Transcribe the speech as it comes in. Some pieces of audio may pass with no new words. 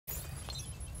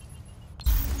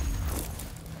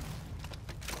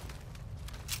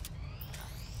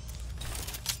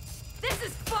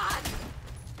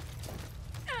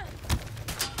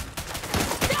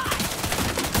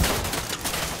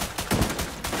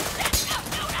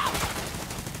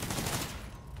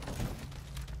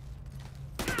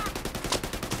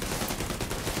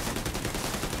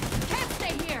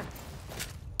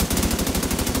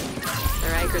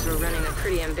running a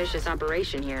pretty ambitious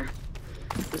operation here.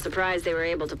 I'm surprised they were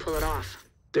able to pull it off.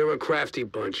 They're a crafty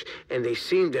bunch, and they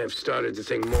seem to have started to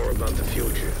think more about the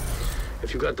future.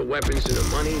 If you got the weapons and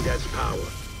the money, that's power.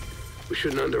 We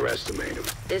shouldn't underestimate them.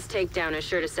 This takedown is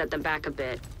sure to set them back a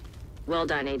bit. Well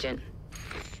done, Agent.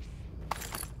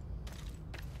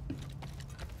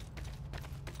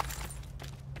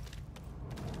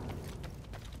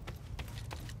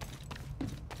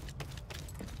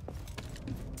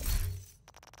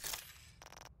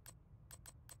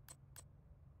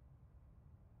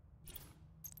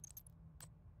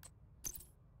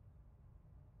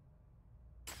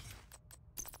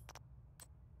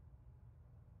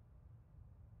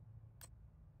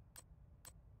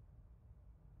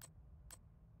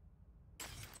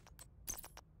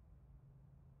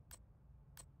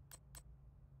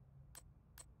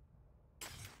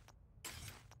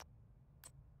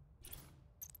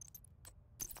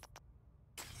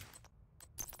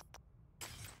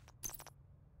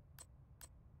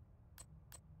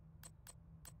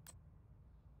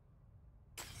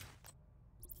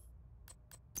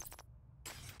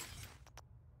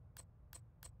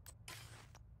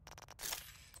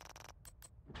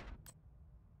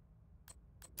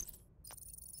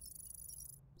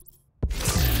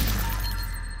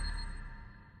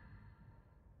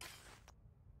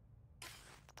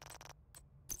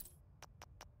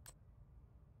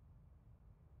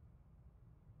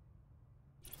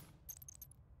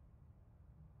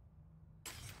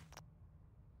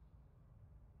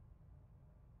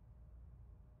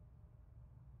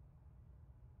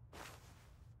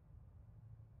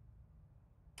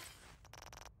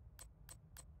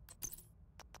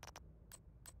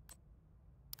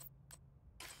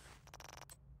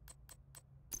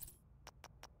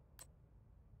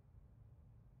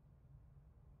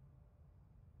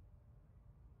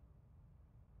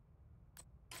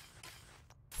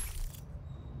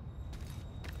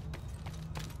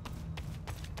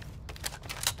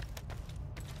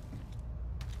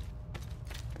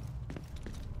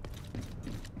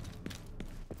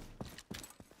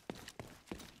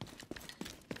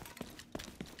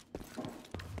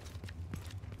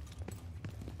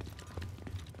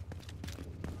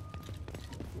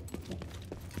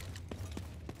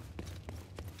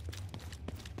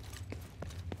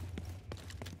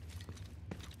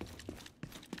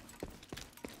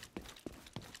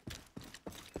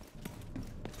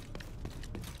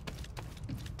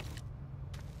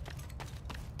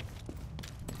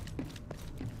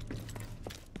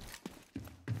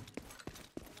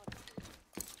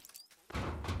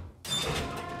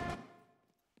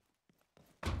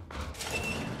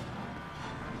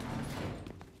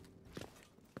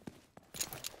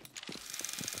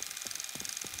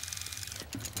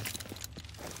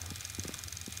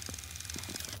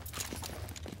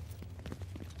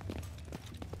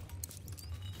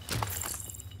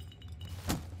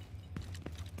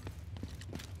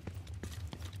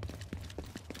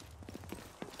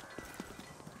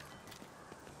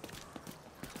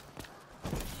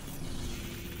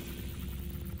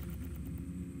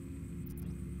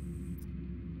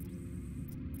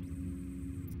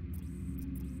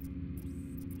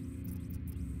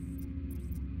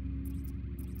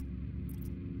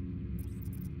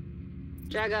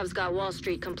 Dragov's got Wall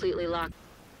Street completely locked.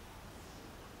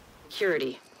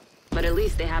 Security. But at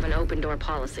least they have an open-door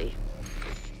policy.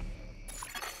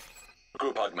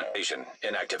 Group augmentation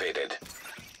inactivated.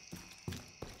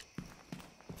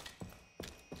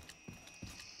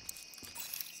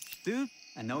 Dude,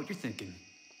 I know what you're thinking.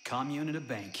 Commune at a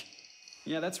bank.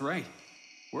 Yeah, that's right.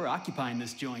 We're occupying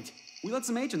this joint. We let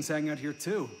some agents hang out here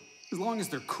too, as long as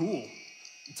they're cool.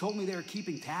 They told me they were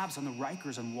keeping tabs on the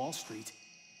Rikers on Wall Street.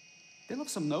 They left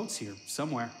some notes here,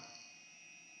 somewhere.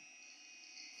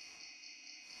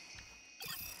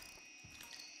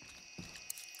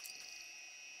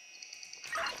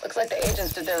 Looks like the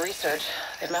agents did their research.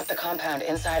 They've mapped the compound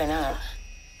inside and out.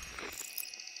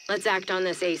 Let's act on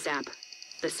this ASAP.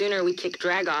 The sooner we kick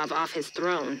Dragov off his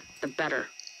throne, the better.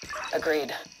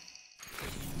 Agreed.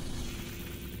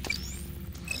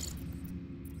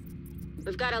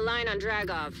 We've got a line on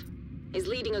Dragov. He's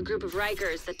leading a group of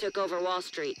Rikers that took over Wall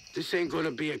Street. This ain't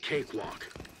gonna be a cakewalk.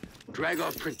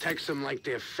 Dragov protects them like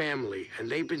their family, and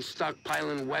they've been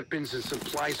stockpiling weapons and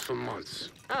supplies for months.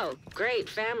 Oh, great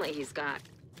family he's got.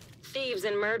 Thieves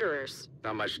and murderers.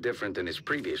 Not much different than his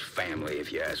previous family,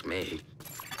 if you ask me.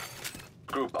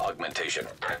 Group augmentation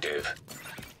active.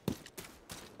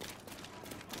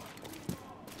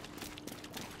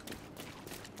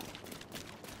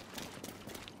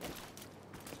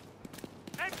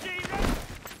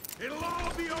 It'll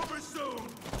all be over soon!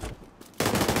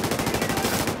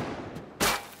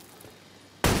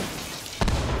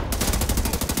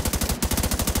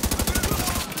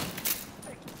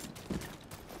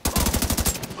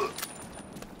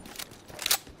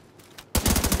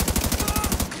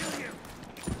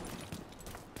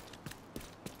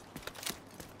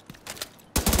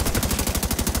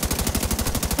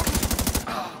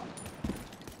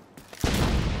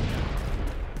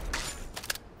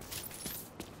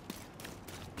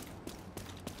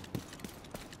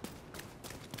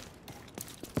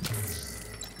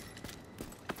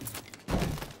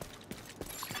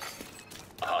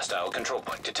 Hostile control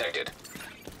point detected.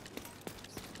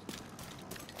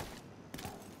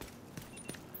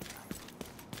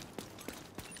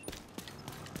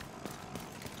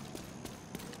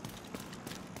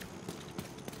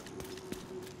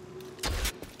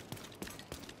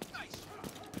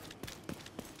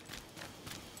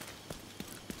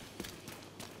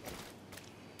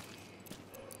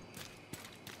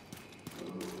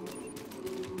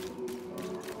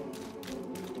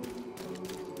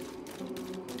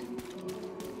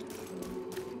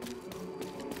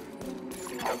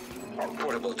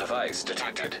 Portable device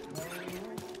detected.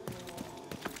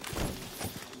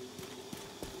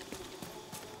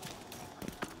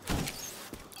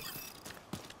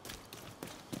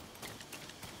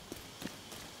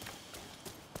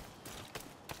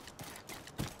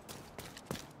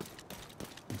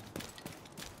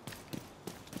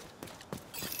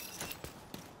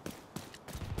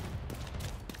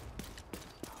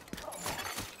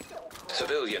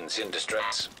 Civilians in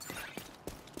distress.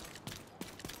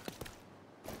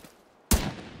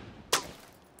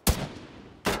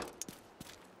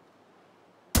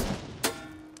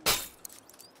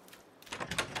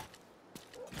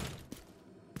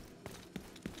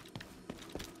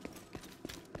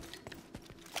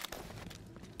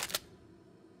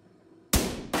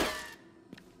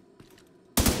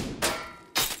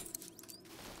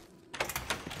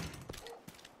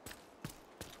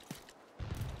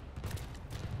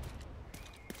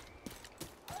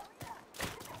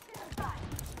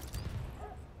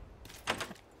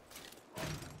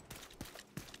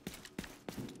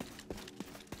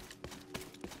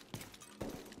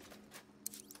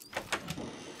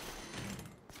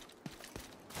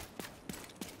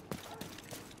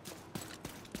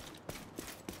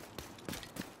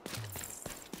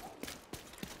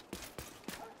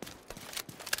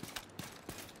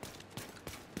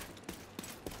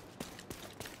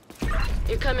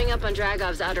 You're coming up on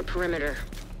Dragov's outer perimeter.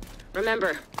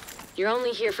 Remember, you're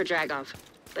only here for Dragov.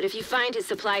 But if you find his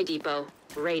supply depot,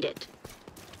 raid it.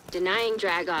 Denying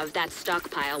Dragov that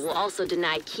stockpile will also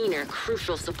deny Keener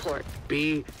crucial support.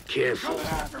 Be careful.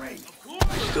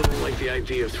 I still don't like the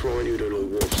idea of throwing you to the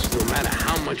wolves, no matter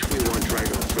how much we want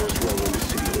Dragov first roll in the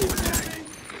city to attack.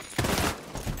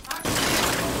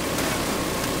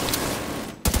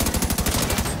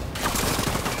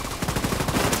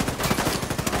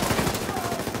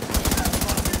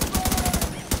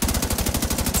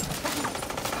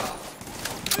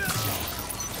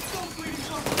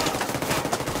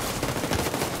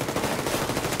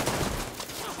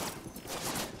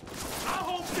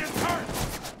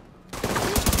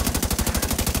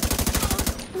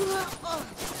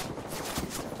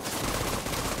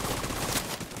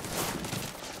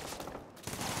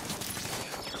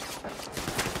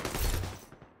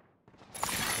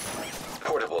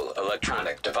 Portable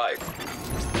electronic device.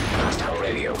 Hostile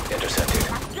radio intercepted.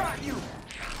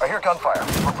 I hear gunfire.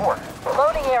 Report.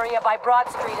 Loading area by Broad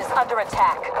Street is under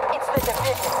attack. It's the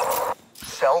division.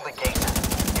 Sell the gate.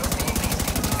 Use the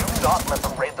APC. Do not let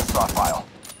them raid the stockpile.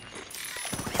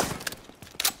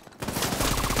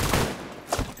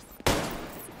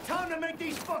 Time to make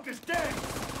these fuckers dead!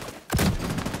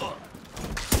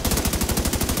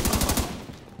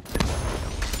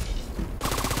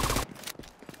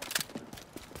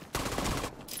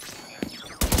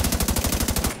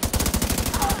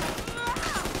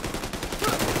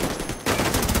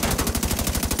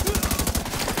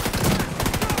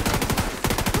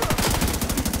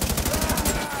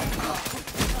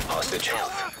 Hostage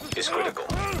health is critical.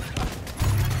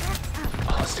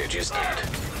 Hostage is dead.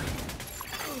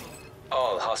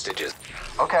 All hostages.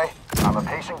 Okay, I'm a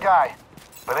patient guy.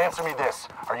 But answer me this.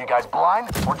 Are you guys blind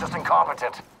or just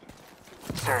incompetent?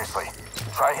 Seriously,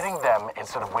 try hitting them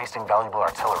instead of wasting valuable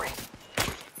artillery.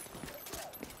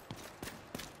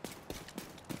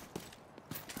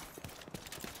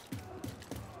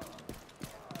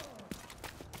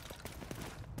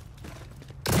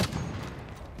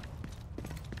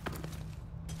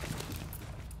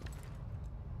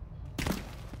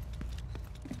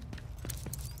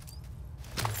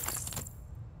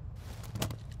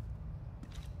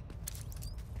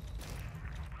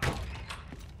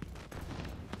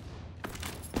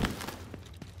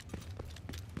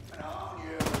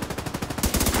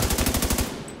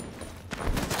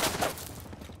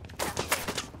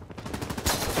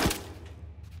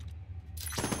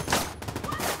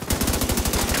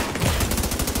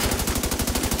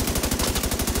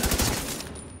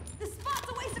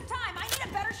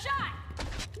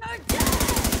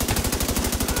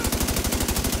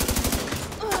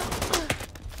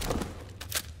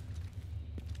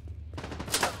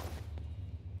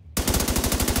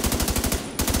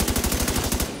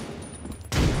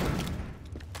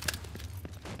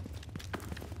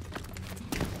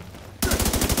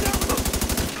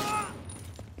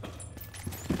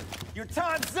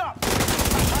 Odds up!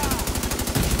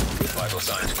 Vital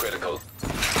signs critical.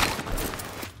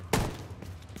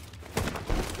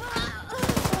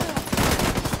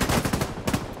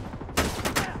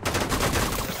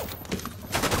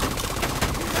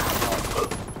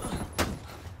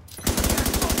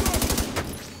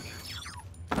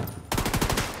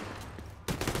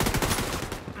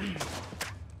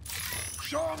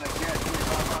 Show them they can't do it.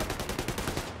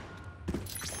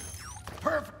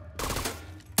 Perfect.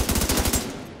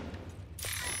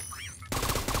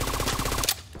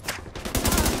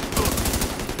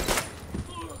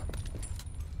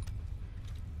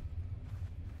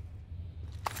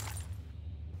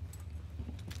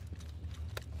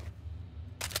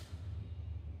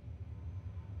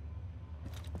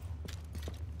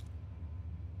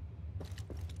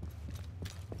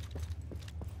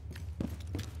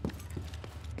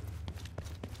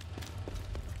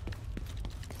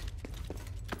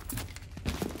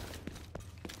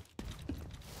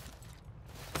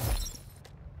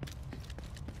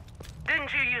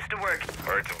 Didn't you used to work?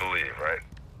 Hard to believe, right?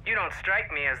 You don't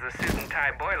strike me as the suit and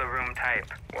tie boiler room type.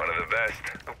 One of the best.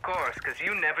 Of course, because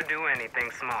you never do anything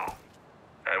small.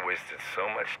 I wasted so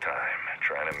much time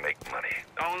trying to make money.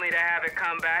 Only to have it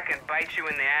come back and bite you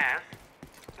in the ass.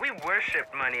 We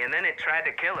worshipped money and then it tried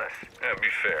to kill us. Yeah, be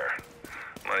fair.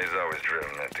 Money's always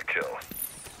driven men to kill.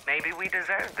 Maybe we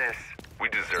deserve this. We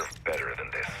deserve better than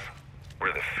this.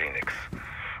 We're the Phoenix.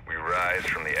 We rise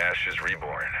from the ashes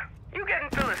reborn. You getting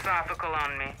philosophical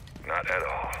on me? Not at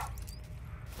all.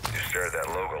 You stare at that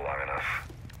logo long enough,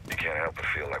 you can't help but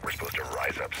feel like we're supposed to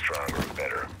rise up stronger and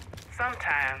better.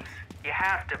 Sometimes you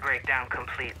have to break down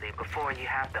completely before you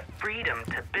have the freedom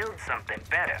to build something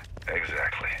better.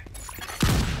 Exactly.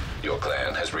 Your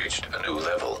clan has reached a new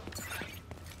level.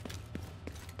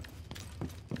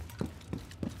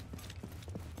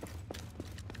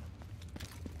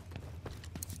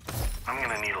 I'm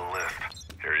gonna need a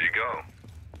list. Here you go.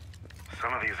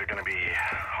 Some of these are gonna be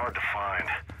hard to find.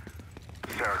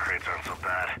 Sarah crates aren't so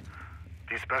bad.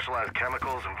 These specialized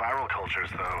chemicals and viral cultures,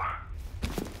 though,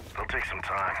 they'll take some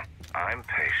time. I'm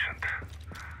patient,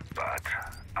 but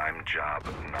I'm job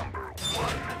number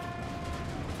one.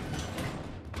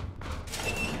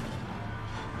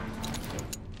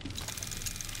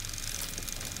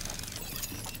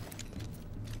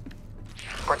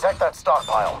 Protect that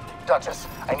stockpile. Duchess,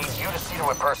 I need you to see to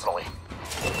it personally.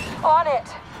 On it!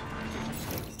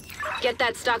 Get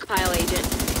that stockpile, Agent.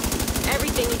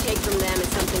 Everything you take from them is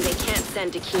something they can't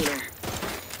send to Keener.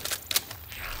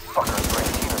 Fuckers bring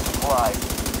Keener supplies.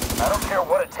 I don't care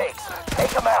what it takes.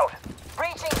 Take them out!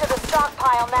 Reaching to the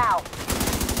stockpile now.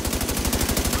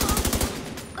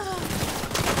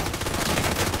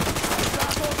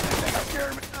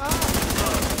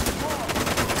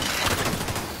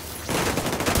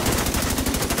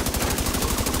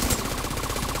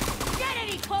 Get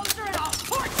any closer and I'll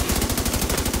torch you!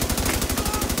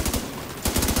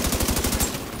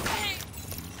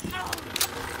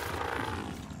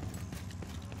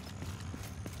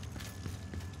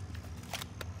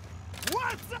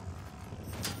 What's up?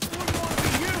 Wouldn't want to be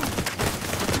you.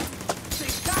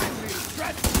 Takes time for me to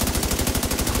stretch.